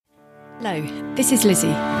Hello, this is Lizzie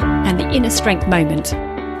and the Inner Strength Moment.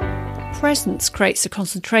 Presence creates the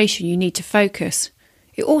concentration you need to focus.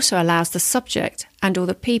 It also allows the subject and all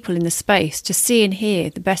the people in the space to see and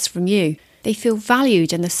hear the best from you. They feel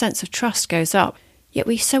valued and the sense of trust goes up. Yet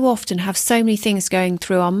we so often have so many things going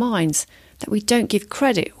through our minds that we don't give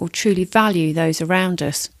credit or truly value those around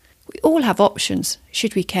us. We all have options,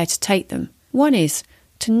 should we care to take them. One is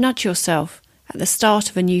to nudge yourself at the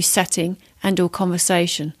start of a new setting and or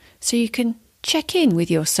conversation so you can check in with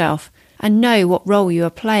yourself and know what role you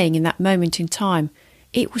are playing in that moment in time.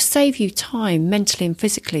 It will save you time mentally and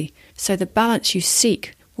physically, so the balance you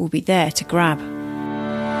seek will be there to grab.